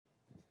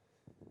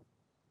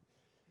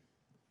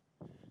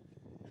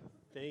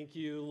Thank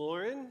you,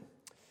 Lauren.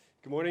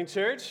 Good morning,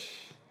 church.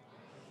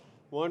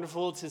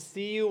 Wonderful to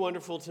see you.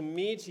 Wonderful to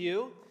meet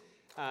you.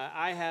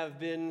 I have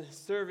been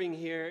serving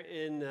here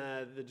in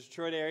the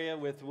Detroit area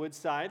with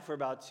Woodside for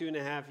about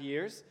 2.5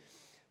 years.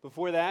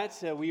 Before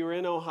that, we were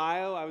in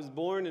Ohio. I was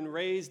born and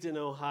raised in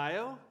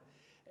Ohio,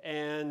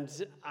 and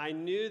I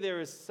knew there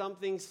was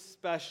something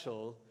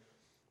special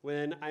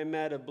when I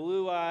met a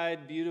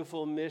blue-eyed,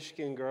 beautiful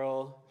Michigan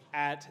girl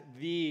at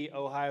the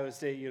Ohio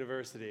State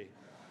University.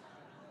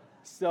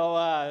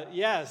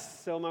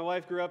 So my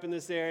wife grew up in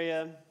this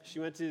area. She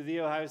went to the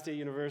Ohio State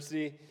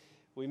University.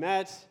 We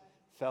met,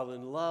 fell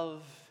in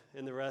love,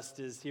 and the rest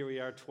is here we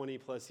are 20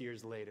 plus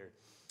years later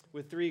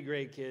with 3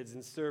 great kids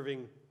and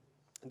serving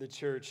the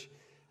church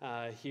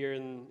here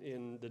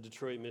in the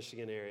Detroit,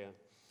 Michigan area.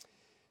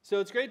 So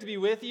it's great to be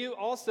with you.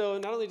 Also,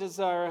 not only does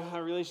our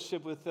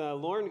relationship with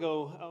Lauren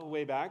go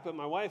way back, but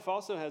my wife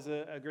also has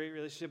a great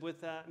relationship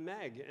with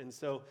Meg. And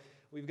so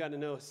we've gotten to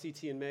know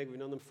CT and Meg. We've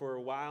known them for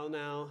a while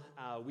now.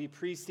 We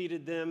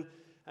preceded them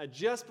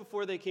just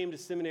before they came to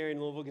seminary in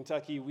Louisville,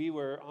 Kentucky. We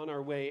were on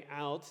our way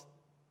out,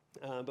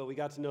 but we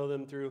got to know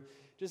them through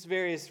just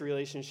various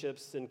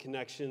relationships and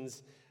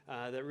connections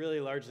that really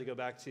largely go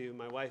back to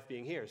my wife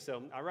being here.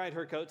 So I ride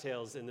her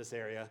coattails in this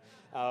area,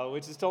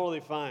 which is totally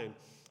fine.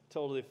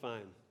 Totally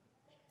fine.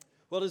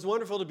 Well, it is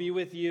wonderful to be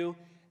with you.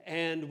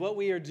 And what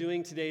we are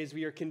doing today is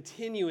we are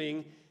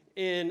continuing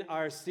in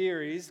our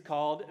series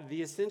called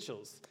The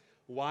Essentials.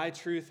 Why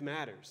Truth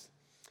Matters.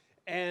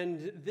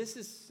 And this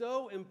is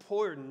so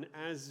important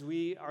as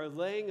we are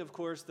laying, of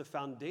course, the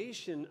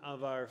foundation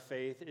of our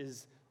faith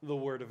is the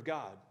Word of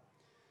God.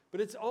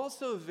 But it's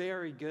also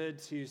very good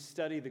to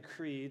study the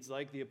creeds,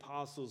 like the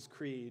Apostles'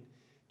 Creed,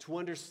 to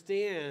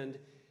understand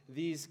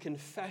these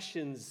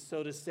confessions,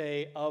 so to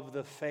say, of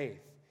the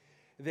faith.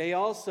 They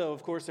also,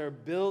 of course, are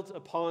built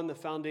upon the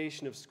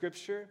foundation of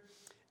Scripture,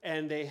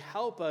 and they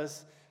help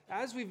us,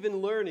 as we've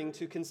been learning,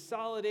 to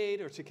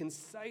consolidate or to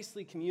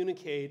concisely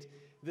communicate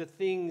the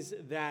things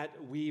that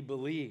we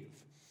believe.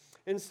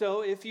 And so,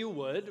 if you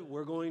would,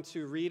 we're going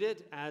to read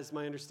it, as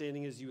my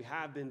understanding is you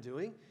have been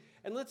doing.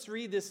 And let's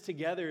read this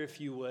together, if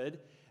you would,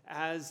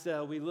 as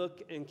we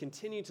look and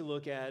continue to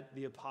look at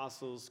the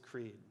Apostles'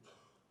 Creed.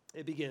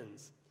 It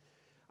begins,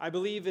 I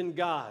believe in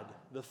God,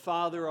 the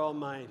Father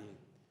Almighty,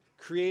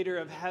 creator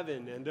of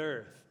heaven and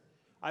earth.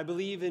 I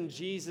believe in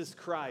Jesus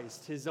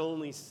Christ, his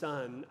only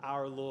Son,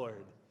 our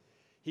Lord.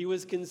 He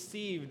was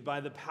conceived by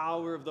the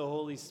power of the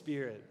Holy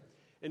Spirit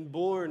and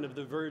born of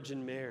the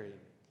Virgin Mary.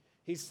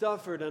 He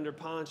suffered under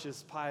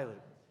Pontius Pilate,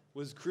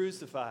 was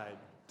crucified,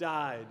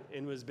 died,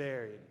 and was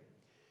buried.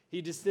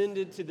 He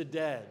descended to the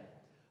dead.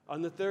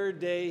 On the 3rd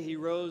day he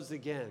rose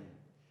again.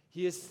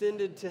 He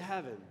ascended to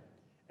heaven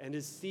and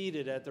is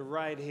seated at the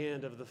right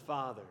hand of the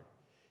Father.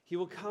 He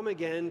will come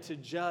again to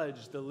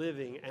judge the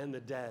living and the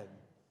dead.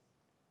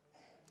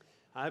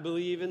 I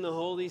believe in the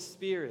Holy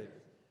Spirit,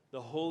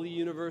 the holy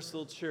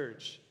universal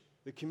church,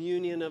 the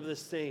communion of the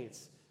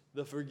saints,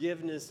 the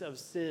forgiveness of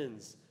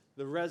sins,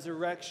 the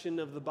resurrection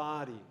of the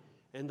body,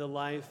 and the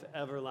life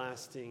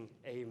everlasting.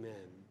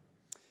 Amen.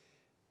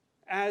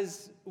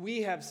 As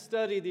we have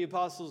studied the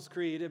Apostles'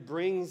 Creed, it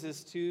brings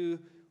us to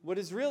what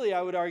is really,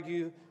 I would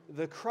argue,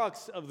 the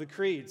crux of the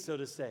creed, so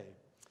to say.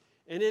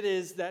 And it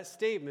is that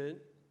statement,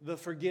 the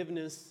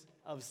forgiveness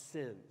of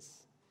sins.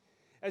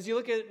 As you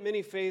look at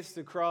many faiths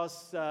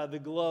across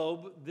the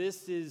globe,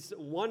 this is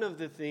one of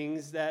the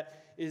things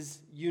that is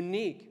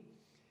unique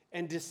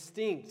and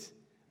distinct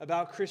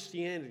about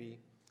Christianity,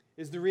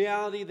 is the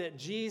reality that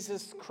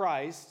Jesus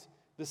Christ,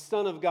 the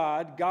Son of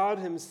God, God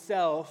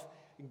himself,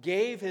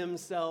 gave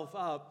himself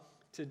up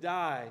to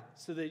die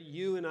so that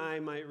you and I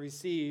might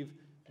receive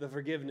the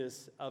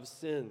forgiveness of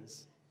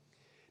sins.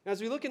 Now,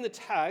 as we look in the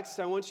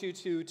text, I want you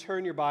to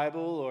turn your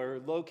Bible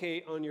or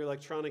locate on your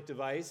electronic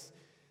device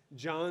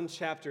John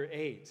chapter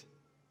 8.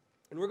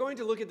 And we're going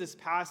to look at this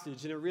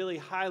passage, and it really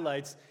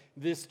highlights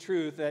this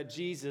truth that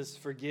Jesus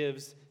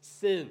forgives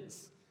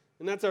sins.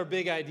 And that's our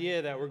big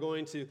idea that we're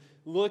going to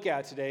look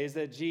at today, is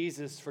that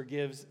Jesus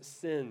forgives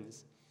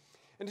sins.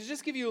 And to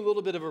just give you a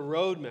little bit of a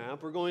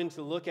roadmap, we're going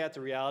to look at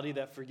the reality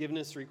that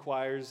forgiveness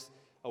requires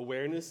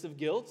awareness of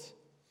guilt,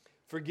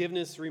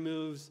 forgiveness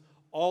removes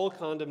all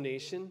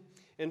condemnation,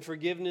 and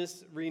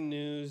forgiveness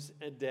renews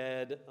a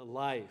dead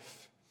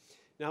life.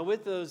 Now,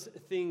 with those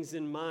things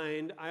in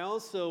mind, I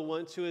also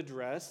want to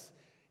address,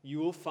 you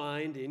will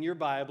find in your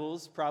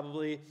Bibles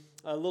probably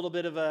a little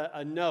bit of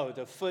a note,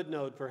 a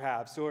footnote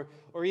perhaps, or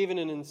even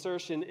an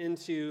insertion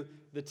into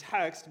the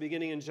text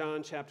beginning in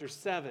John chapter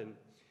 7.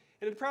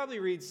 And it probably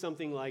reads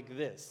something like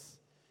this.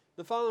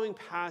 The following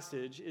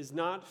passage is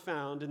not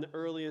found in the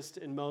earliest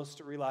and most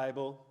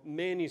reliable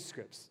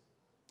manuscripts.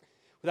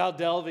 Without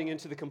delving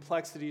into the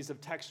complexities of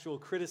textual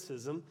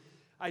criticism,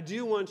 I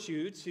do want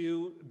you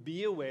to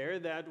be aware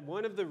that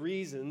one of the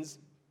reasons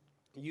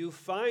you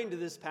find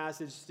this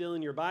passage still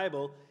in your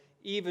Bible,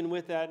 even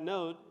with that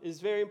note,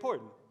 is very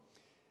important.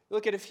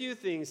 Look at a few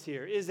things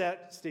here. Is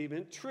that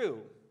statement true?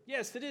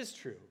 Yes, it is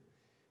true.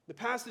 The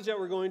passage that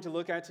we're going to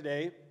look at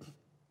today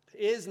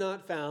is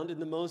not found in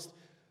the most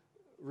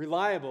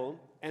reliable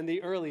and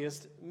the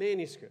earliest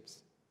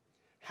manuscripts.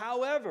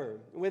 However,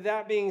 with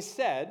that being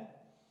said,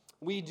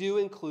 we do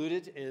include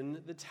it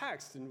in the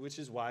text, which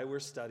is why we're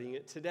studying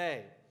it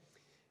today.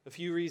 A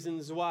few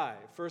reasons why.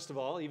 First of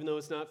all, even though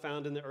it's not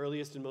found in the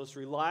earliest and most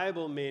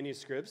reliable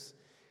manuscripts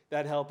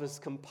that help us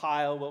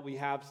compile what we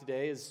have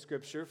today as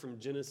Scripture from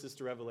Genesis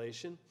to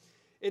Revelation,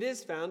 it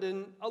is found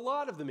in a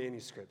lot of the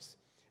manuscripts.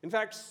 In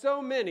fact,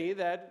 so many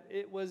that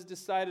it was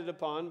decided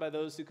upon by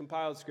those who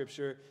compiled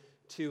Scripture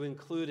to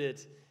include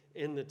it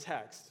in the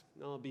text,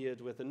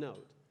 albeit with a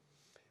note.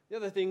 The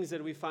other things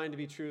that we find to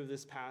be true of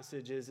this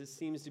passage is it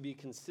seems to be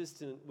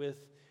consistent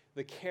with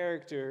the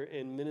character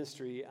and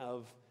ministry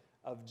of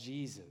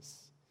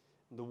Jesus.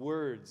 The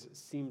words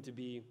seem to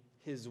be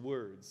his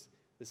words.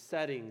 The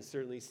setting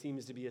certainly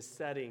seems to be a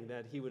setting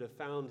that he would have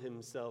found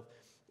himself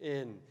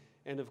in.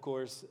 And of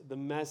course, the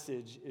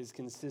message is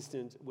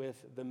consistent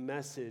with the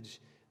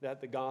message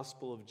that the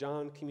Gospel of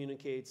John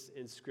communicates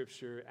and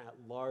Scripture at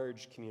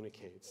large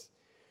communicates.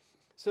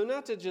 So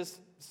not to just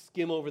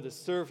skim over the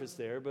surface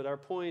there, but our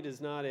point is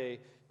not a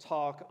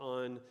talk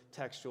on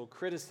textual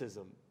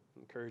criticism. I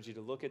encourage you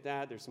to look at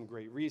that. There's some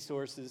great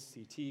resources.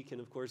 CT can,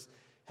 of course,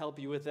 help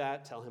you with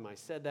that. Tell him I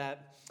said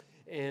that.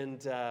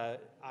 And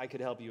I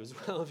could help you as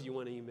well if you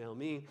want to email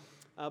me.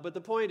 But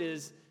the point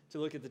is to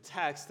look at the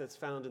text that's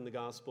found in the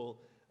Gospel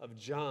of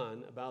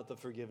John about the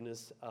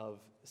forgiveness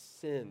of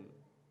sin.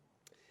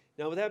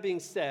 Now, with that being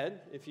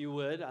said, if you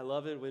would, I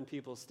love it when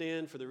people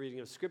stand for the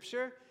reading of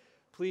Scripture.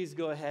 Please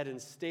go ahead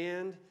and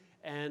stand,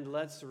 and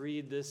let's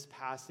read this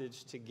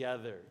passage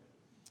together.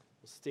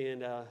 We'll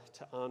stand to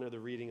honor the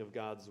reading of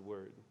God's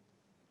Word.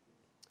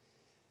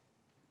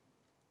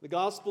 The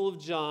Gospel of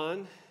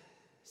John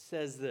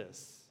says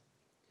this: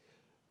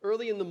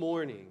 "Early in the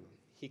morning,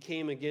 he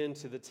came again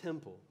to the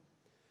temple.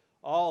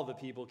 All the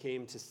people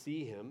came to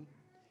see him,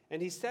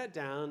 and he sat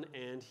down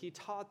and he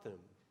taught them.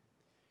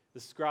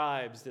 The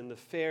scribes and the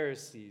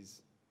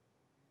Pharisees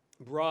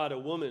brought a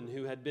woman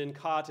who had been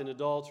caught in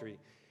adultery.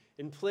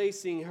 And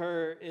placing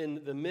her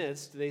in the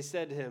midst, they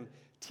said to him,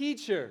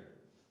 'Teacher,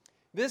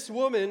 this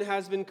woman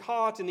has been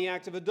caught in the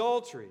act of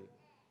adultery.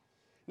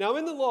 Now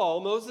in the law,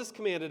 Moses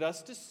commanded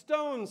us to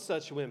stone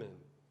such women.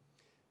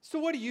 So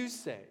what do you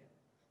say?'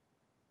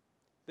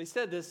 They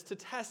said this to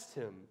test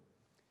him,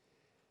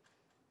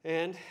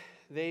 and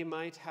they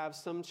might have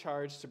some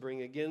charge to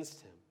bring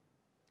against him.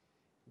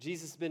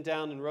 Jesus bent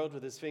down and wrote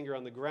with his finger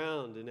on the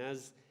ground, and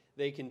as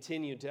they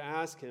continued to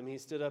ask him, he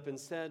stood up and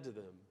said to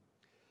them,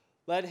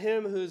 'Let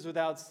him who is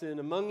without sin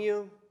among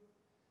you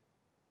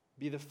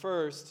be the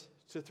first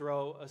to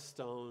throw a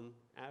stone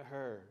at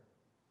her.'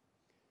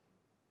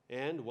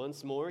 And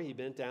once more he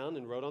bent down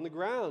and wrote on the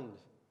ground.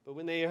 But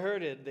when they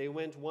heard it, they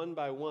went one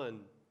by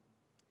one,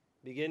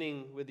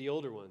 beginning with the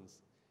older ones.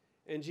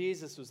 And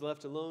Jesus was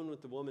left alone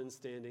with the woman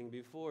standing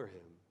before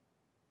him.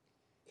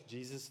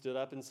 Jesus stood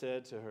up and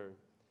said to her,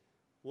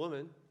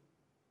 'Woman,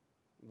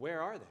 where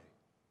are they?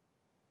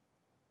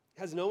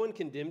 Has no one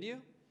condemned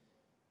you?'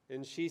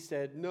 And she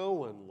said, 'No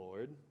one,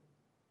 Lord.'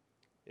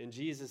 And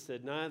Jesus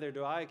said, 'Neither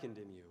do I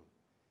condemn you.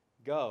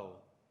 Go,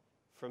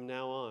 from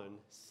now on,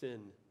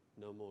 sin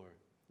no more.'"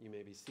 You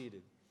may be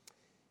seated.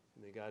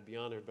 May God be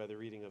honored by the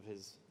reading of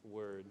his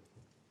word.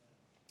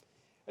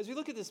 As we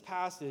look at this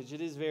passage, it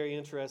is very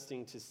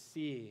interesting to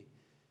see,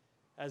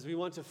 as we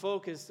want to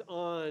focus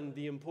on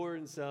the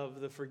importance of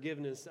the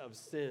forgiveness of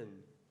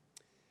sin.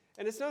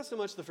 And it's not so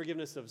much the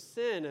forgiveness of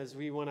sin as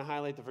we want to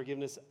highlight the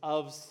forgiveness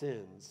of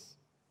sins.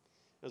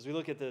 As we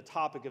look at the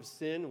topic of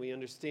sin, we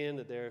understand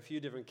that there are a few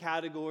different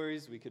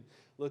categories. We could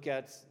look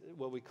at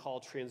what we call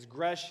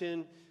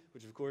transgression,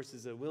 which of course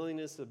is a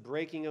willingness, a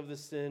breaking of the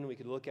sin. We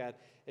could look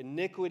at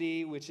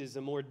iniquity, which is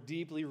a more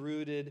deeply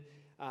rooted,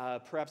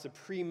 perhaps a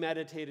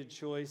premeditated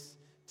choice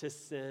to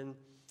sin.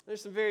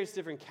 There's some various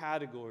different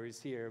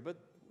categories here. But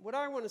what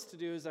I want us to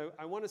do is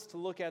I want us to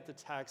look at the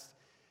text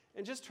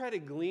and just try to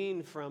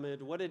glean from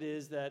it what it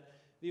is that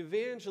the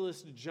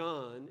evangelist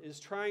John is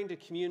trying to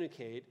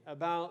communicate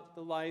about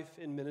the life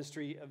and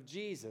ministry of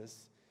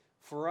Jesus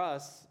for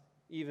us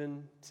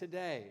even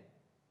today.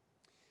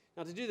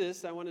 Now, to do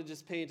this, I want to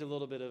just paint a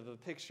little bit of a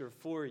picture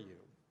for you.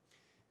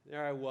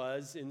 There I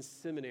was in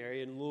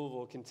seminary in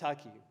Louisville,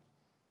 Kentucky.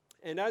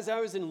 And as I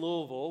was in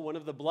Louisville, one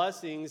of the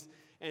blessings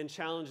and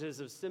challenges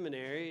of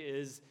seminary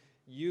is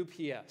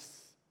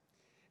UPS.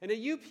 And at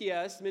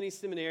UPS, many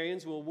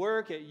seminarians will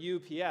work at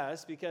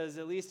UPS because,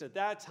 at least at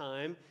that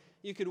time,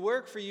 you could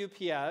work for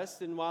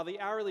UPS, and while the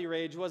hourly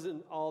wage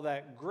wasn't all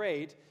that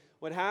great,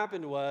 what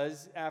happened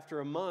was, after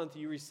a month,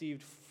 you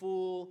received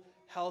full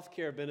health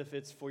care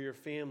benefits for your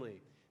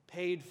family,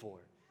 paid for.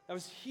 That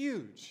was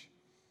huge.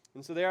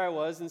 And so there I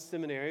was in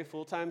seminary,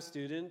 full-time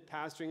student,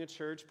 pastoring a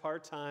church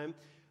part-time.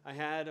 I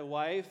had a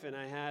wife, and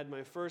I had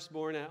my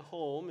firstborn at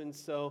home, and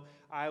so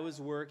I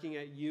was working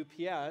at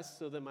UPS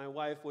so that my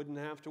wife wouldn't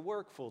have to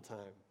work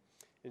full-time,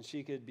 and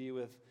she could be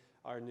with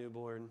our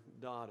newborn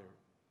daughter.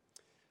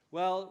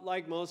 Well,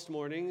 like most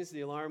mornings,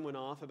 the alarm went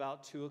off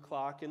about 2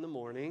 o'clock in the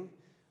morning.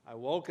 I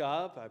woke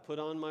up, I put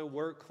on my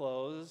work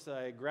clothes,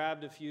 I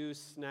grabbed a few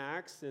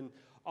snacks, and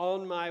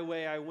On my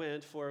way, I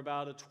went for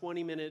about a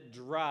 20-minute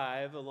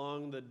drive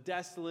along the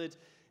desolate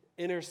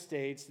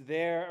interstates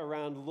there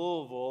around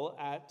Louisville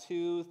at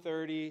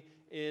 2:30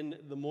 in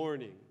the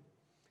morning.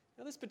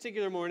 Now, this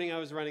particular morning, I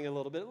was running a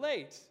little bit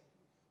late.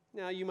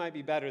 Now, you might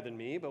be better than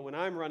me, but when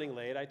I'm running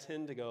late, I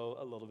tend to go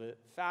a little bit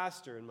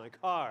faster in my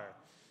car.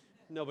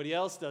 Nobody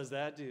else does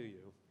that, do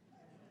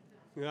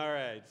you? All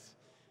right.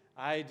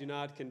 I do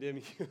not condemn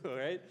you, all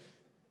right?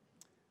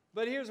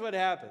 But here's what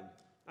happened.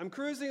 I'm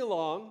cruising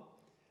along.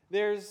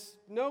 There's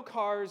no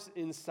cars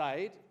in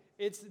sight.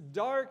 It's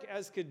dark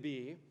as could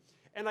be.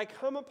 And I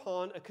come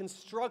upon a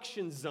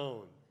construction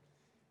zone.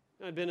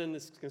 I've been in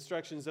this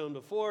construction zone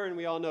before, and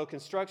we all know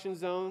construction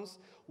zones.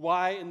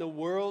 Why in the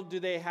world do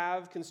they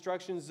have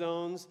construction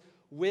zones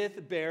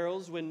with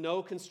barrels when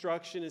no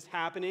construction is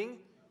happening?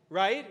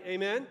 Right?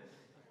 Amen?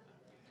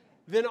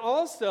 Then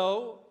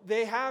also,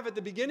 they have at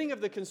the beginning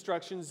of the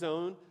construction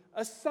zone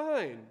a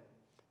sign.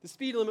 The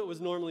speed limit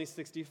was normally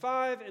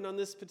 65, and on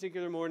this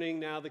particular morning,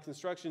 now the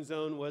construction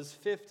zone was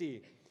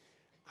 50.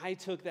 I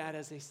took that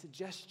as a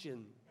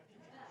suggestion.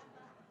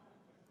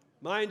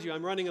 Mind you,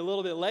 I'm running a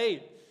little bit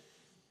late.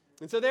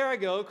 And so there I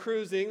go,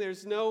 cruising.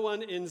 There's no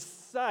one in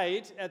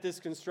sight at this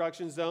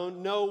construction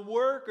zone. No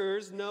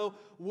workers, no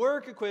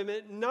work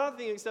equipment,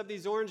 nothing except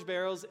these orange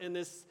barrels and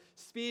this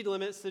speed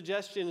limit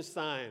suggestion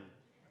sign.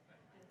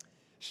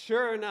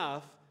 Sure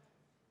enough,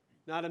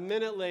 not a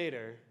minute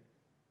later,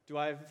 do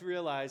I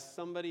realize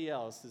somebody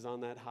else is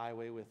on that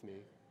highway with me.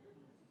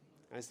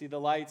 I see the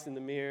lights in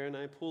the mirror, and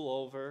I pull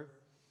over.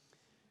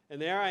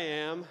 And there I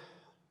am,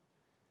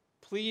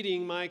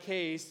 pleading my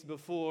case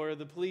before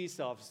the police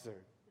officer.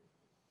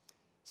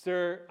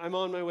 Sir, I'm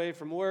on my way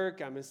from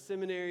work. I'm a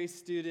seminary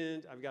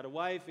student. I've got a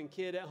wife and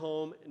kid at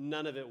home.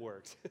 None of it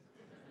worked.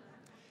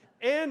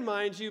 And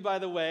mind you, by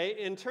the way,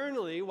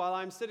 internally, while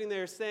I'm sitting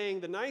there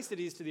saying the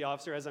niceties to the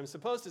officer, as I'm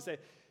supposed to say,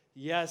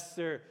 yes,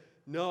 sir,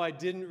 no, I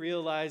didn't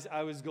realize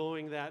I was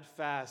going that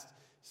fast.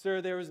 Sir,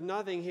 there was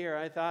nothing here.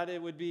 I thought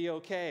it would be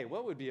okay.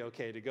 What would be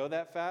okay, to go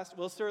that fast?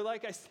 Well, sir,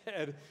 like I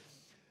said,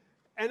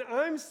 and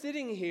I'm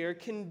sitting here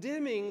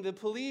condemning the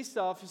police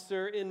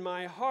officer in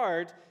my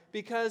heart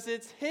because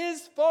it's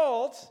his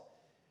fault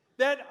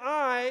that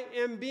I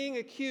am being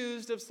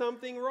accused of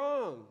something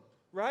wrong,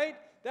 right?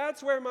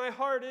 That's where my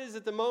heart is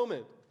at the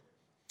moment.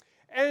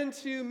 And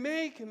to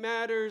make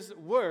matters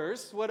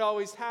worse, what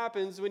always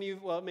happens when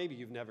maybe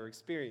you've never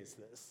experienced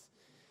this.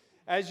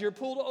 As you're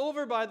pulled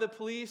over by the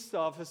police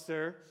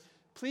officer,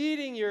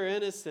 pleading your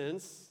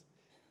innocence,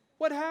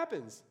 what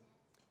happens?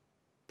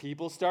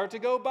 People start to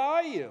go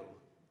by you.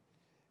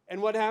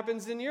 And what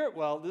happens in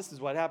this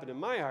is what happened in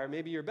my heart.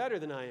 Maybe you're better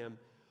than I am.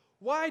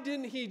 Why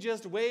didn't he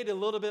just wait a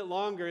little bit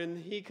longer and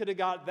he could have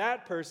got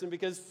that person?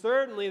 Because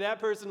certainly that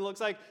person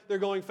looks like they're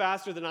going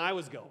faster than I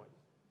was going,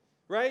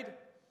 right?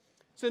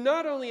 So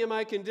not only am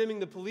I condemning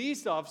the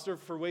police officer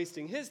for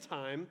wasting his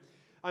time,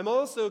 I'm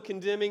also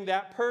condemning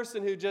that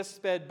person who just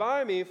sped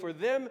by me for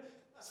them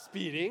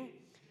speeding,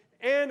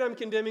 and I'm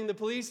condemning the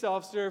police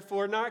officer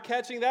for not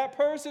catching that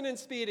person and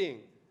speeding.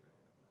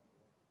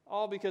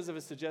 All because of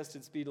a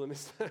suggested speed limit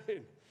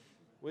sign,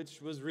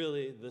 which was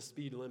really the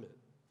speed limit.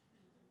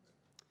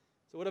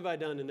 So what have I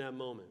done in that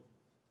moment?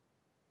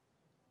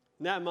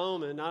 In that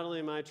moment, not only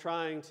am I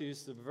trying to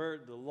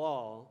subvert the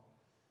law,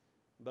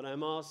 but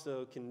I'm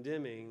also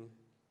condemning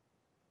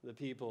the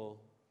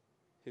people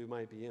who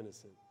might be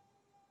innocent.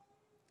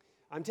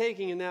 I'm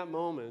taking in that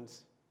moment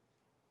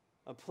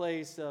a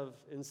place of,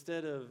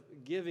 instead of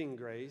giving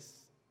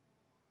grace,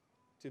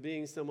 to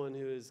being someone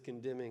who is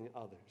condemning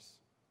others.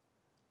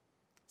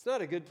 It's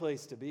not a good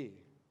place to be.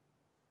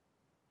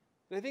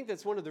 And I think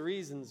that's one of the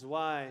reasons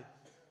why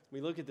we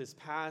look at this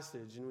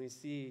passage and we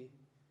see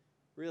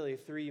really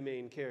three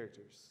main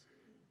characters.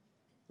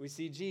 We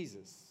see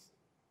Jesus.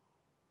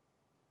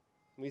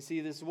 We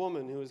see this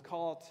woman who is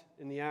caught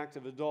in the act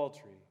of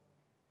adultery.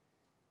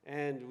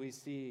 And we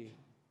see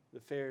the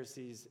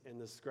Pharisees and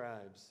the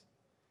scribes,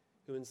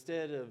 who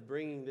instead of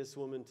bringing this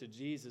woman to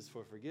Jesus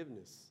for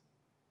forgiveness,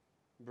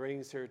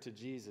 brings her to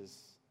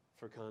Jesus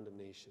for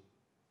condemnation.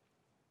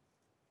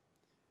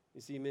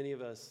 You see, many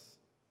of us,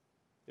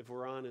 if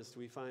we're honest,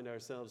 we find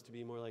ourselves to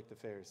be more like the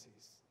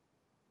Pharisees.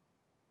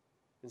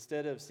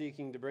 Instead of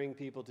seeking to bring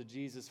people to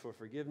Jesus for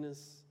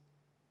forgiveness,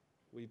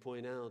 we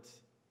point out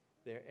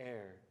their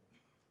error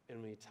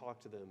and we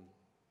talk to them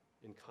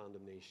in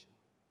condemnation.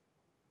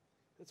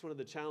 That's one of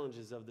the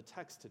challenges of the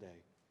text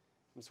today.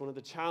 It's one of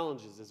the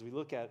challenges as we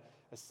look at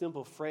a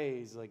simple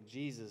phrase like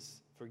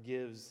Jesus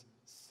forgives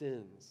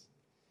sins.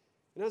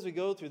 And as we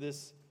go through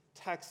this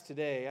text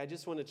today, I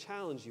just want to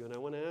challenge you and I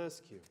want to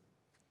ask you,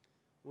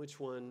 which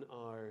one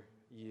are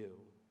you?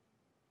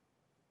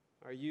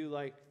 Are you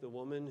like the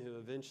woman who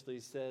eventually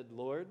said,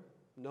 Lord,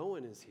 no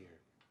one is here?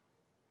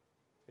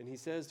 And he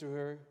says to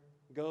her,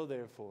 go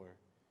therefore.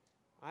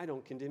 I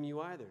don't condemn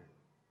you either.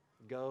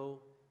 Go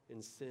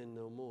and sin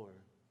no more.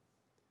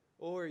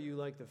 Or are you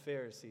like the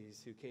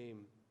Pharisees who came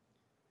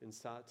and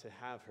sought to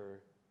have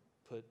her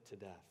put to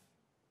death?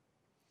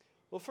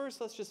 Well,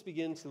 first, let's just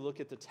begin to look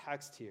at the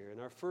text here.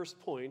 And our first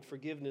point,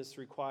 forgiveness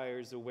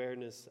requires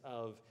awareness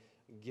of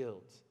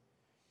guilt.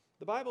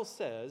 The Bible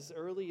says,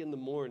 early in the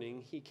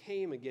morning, he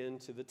came again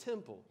to the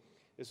temple.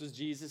 This was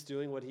Jesus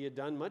doing what he had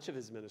done much of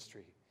his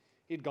ministry.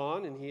 He'd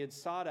gone and he had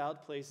sought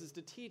out places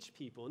to teach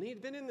people. And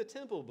he'd been in the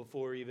temple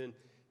before even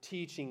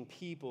teaching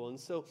people. And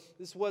so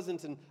this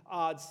wasn't an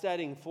odd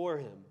setting for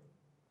him.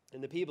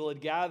 And the people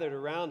had gathered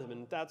around him,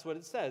 and that's what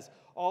it says.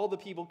 All the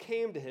people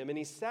came to him, and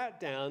he sat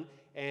down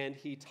and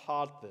he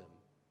taught them.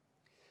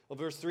 Well,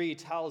 verse 3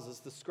 tells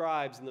us the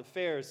scribes and the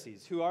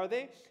Pharisees. Who are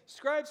they?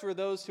 Scribes were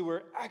those who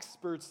were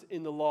experts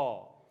in the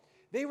law.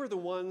 They were the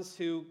ones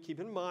who, keep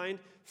in mind,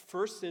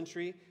 first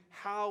century,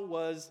 how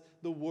was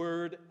the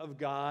word of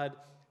God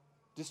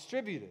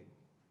distributed?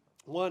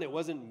 One, it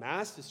wasn't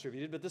mass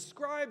distributed, but the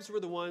scribes were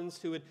the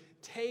ones who would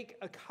take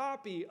a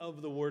copy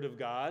of the word of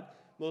God,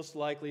 most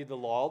likely the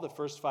law, the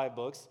first 5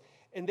 books,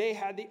 and they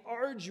had the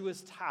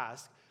arduous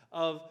task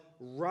of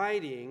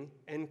writing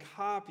and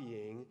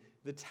copying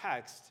the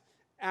text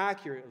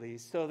accurately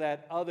so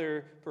that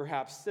other,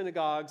 perhaps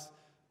synagogues,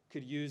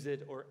 could use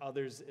it or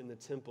others in the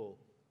temple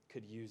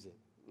could use it.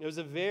 It was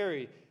a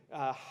very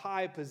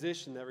high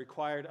position that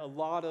required a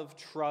lot of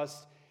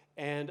trust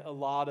and a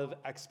lot of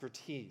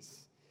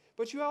expertise.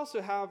 But you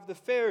also have the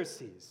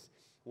Pharisees,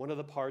 one of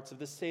the parts of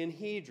the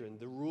Sanhedrin,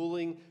 the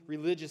ruling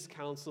religious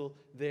council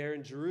there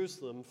in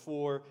Jerusalem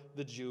for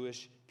the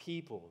Jewish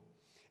people.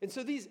 And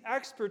so these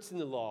experts in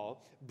the law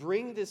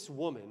bring this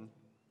woman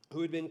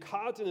who had been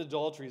caught in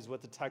adultery, is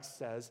what the text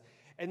says,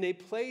 and they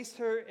place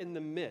her in the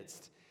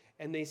midst,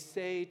 and they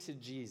say to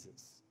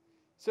Jesus.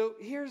 So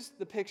here's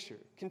the picture.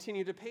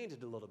 Continue to paint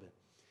it a little bit.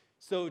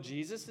 So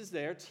Jesus is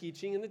there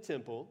teaching in the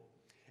temple,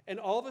 and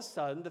all of a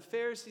sudden, the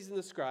Pharisees and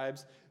the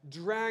scribes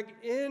drag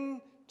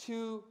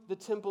into the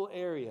temple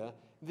area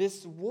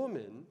this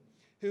woman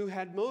who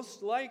had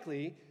most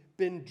likely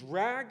been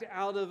dragged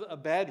out of a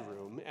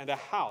bedroom and a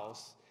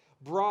house,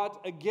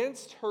 brought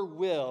against her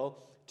will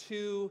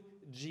to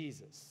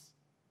Jesus.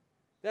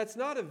 That's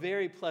not a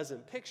very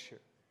pleasant picture.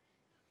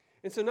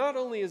 And so not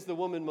only is the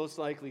woman most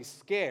likely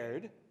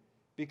scared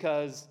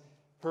because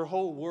her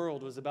whole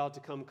world was about to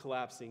come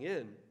collapsing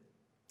in,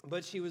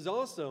 but she was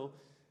also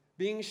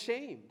being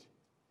shamed.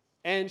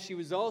 And she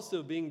was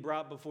also being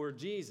brought before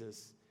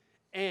Jesus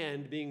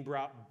and being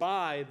brought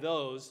by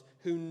those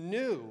who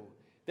knew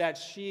that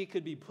she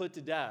could be put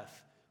to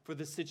death for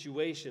the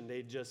situation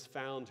they'd just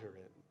found her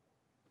in.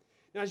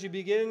 Now, as you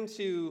begin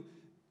to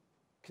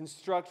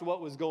construct what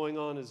was going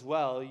on as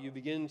well, you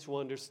begin to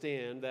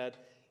understand that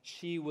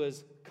she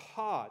was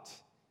caught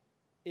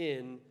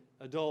in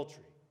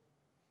adultery.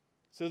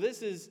 So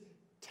this is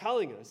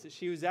telling us that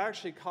she was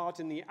actually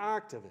caught in the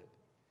act of it.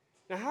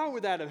 Now, how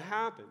would that have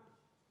happened?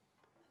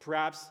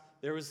 Perhaps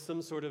there was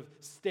some sort of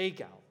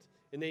stakeout,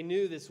 and they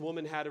knew this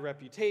woman had a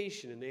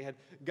reputation, and they had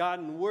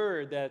gotten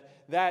word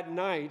that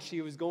night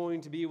she was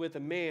going to be with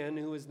a man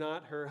who was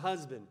not her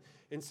husband.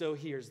 And so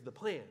here's the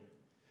plan.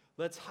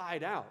 Let's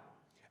hide out.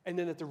 And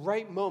then at the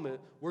right moment,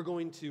 we're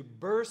going to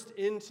burst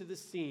into the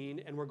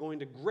scene, and we're going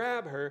to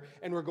grab her,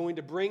 and we're going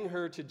to bring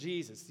her to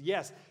Jesus.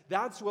 Yes,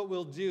 that's what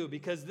we'll do,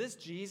 because this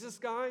Jesus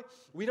guy,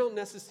 we don't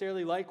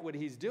necessarily like what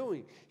he's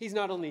doing. He's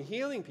not only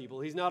healing people,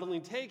 he's not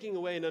only taking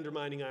away and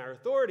undermining our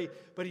authority,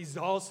 but he's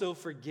also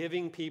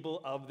forgiving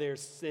people of their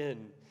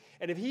sin.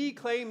 And if he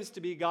claims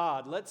to be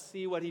God, let's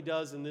see what he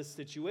does in this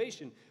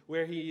situation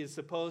where he is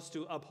supposed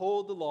to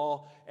uphold the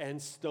law and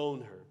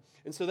stone her.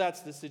 And so that's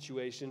the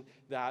situation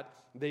that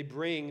they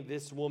bring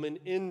this woman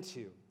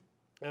into.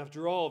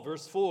 After all,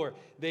 verse 4,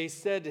 they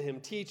said to him,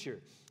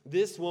 "Teacher,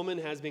 this woman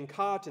has been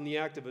caught in the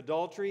act of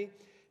adultery.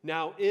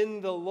 Now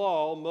in the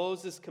law,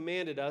 Moses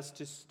commanded us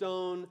to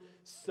stone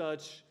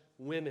such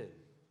women."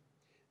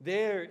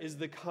 There is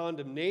the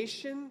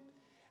condemnation,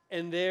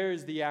 and there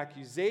is the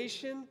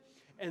accusation,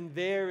 and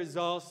there is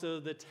also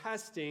the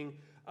testing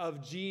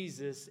of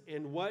Jesus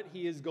and what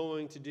he is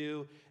going to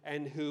do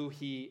and who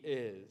he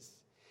is.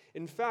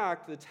 In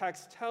fact, the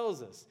text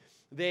tells us,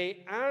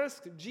 they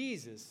asked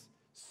Jesus,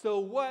 "So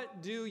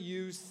what do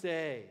you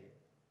say?"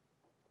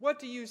 What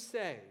do you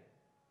say?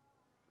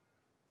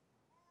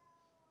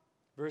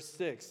 Verse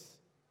 6,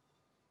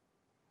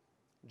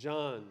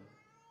 John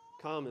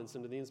comments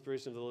under the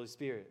inspiration of the Holy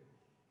Spirit.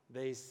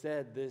 They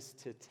said this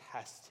to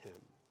test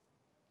him.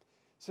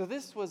 So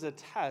this was a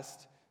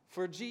test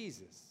for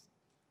Jesus.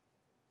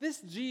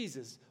 This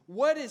Jesus,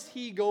 what is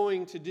he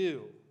going to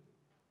do?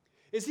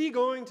 Is he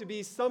going to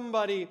be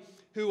somebody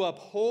who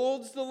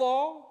upholds the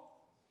law?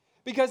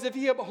 Because if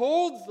he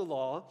upholds the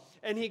law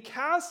and he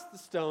casts the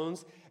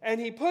stones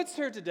and he puts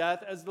her to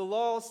death as the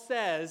law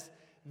says,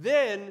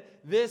 then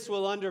this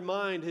will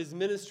undermine his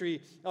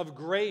ministry of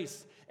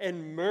grace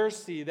and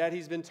mercy that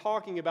he's been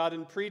talking about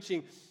and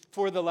preaching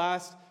for the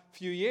last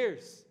few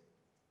years.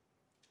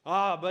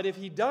 But if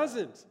he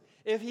doesn't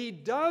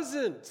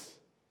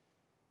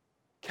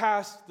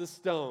cast the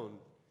stone,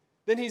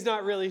 then he's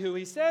not really who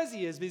he says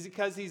he is,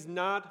 because he's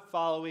not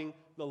following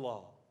the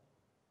law.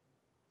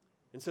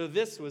 And so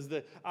this was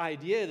the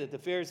idea that the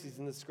Pharisees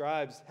and the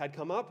scribes had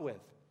come up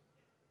with.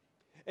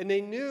 And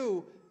they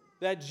knew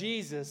that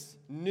Jesus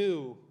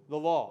knew the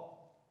law.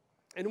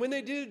 And when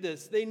they did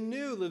this, they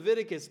knew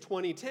Leviticus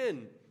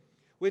 20:10,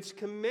 which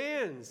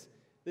commands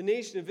the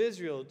nation of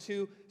Israel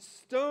to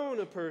stone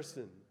a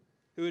person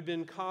who had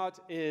been caught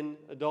in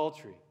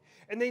adultery.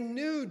 And they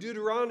knew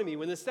Deuteronomy,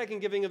 when the second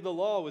giving of the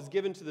law was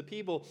given to the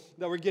people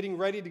that were getting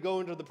ready to go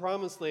into the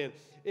promised land.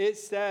 It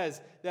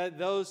says that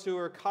those who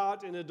are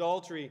caught in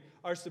adultery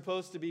are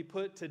supposed to be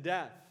put to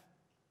death.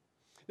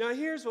 Now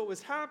here's what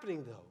was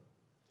happening, though.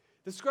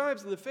 The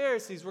scribes and the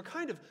Pharisees were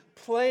kind of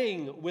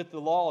playing with the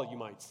law, you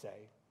might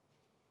say.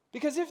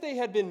 Because if they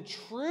had been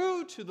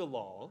true to the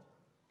law,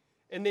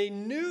 and they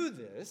knew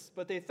this,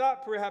 but they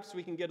thought perhaps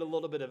we can get a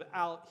little bit of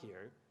out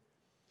here,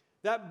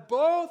 that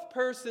both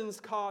persons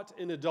caught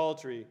in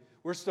adultery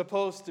were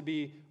supposed to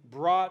be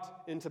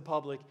brought into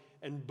public,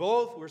 and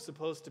both were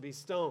supposed to be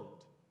stoned.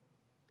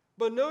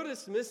 But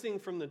notice missing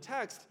from the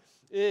text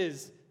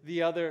is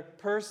the other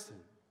person.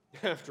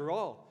 After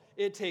all,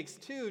 it takes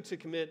two to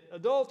commit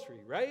adultery,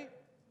 right?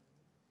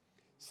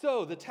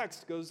 So the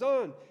text goes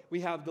on.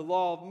 We have the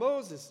law of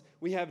Moses.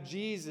 We have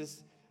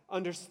Jesus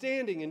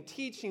understanding and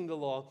teaching the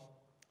law.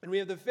 And we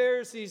have the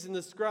Pharisees and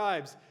the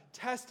scribes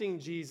testing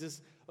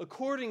Jesus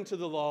according to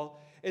the law.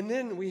 And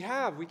then we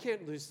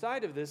can't lose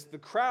sight of this, the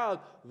crowd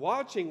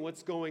watching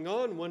what's going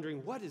on,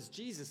 wondering, what is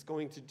Jesus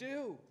going to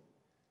do?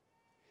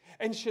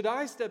 And should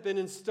I step in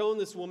and stone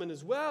this woman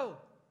as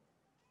well?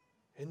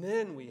 And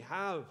then we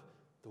have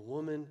the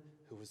woman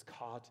who was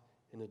caught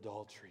in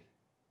adultery,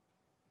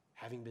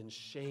 having been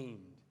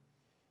shamed,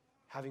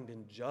 having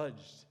been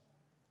judged,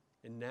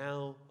 and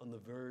now on the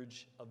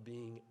verge of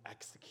being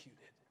executed.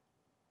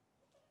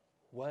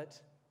 What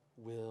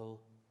will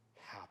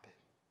happen?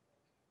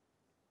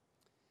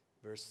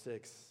 Verse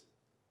 6,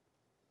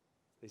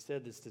 they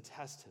said this to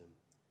test him,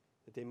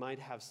 that they might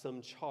have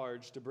some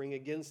charge to bring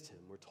against him.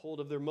 We're told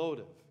of their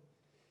motive.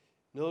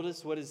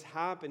 Notice what is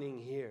happening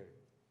here.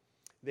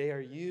 They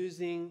are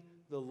using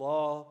the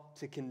law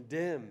to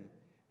condemn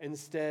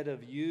instead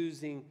of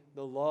using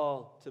the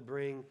law to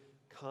bring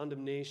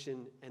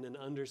condemnation and an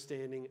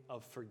understanding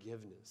of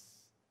forgiveness.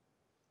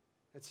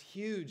 That's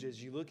huge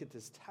as you look at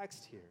this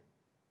text here.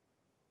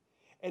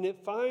 And it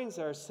finds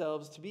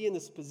ourselves to be in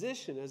this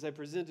position, as I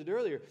presented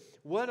earlier.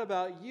 What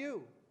about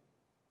you?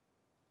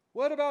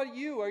 What about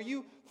you? Are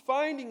you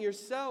finding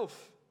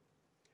yourself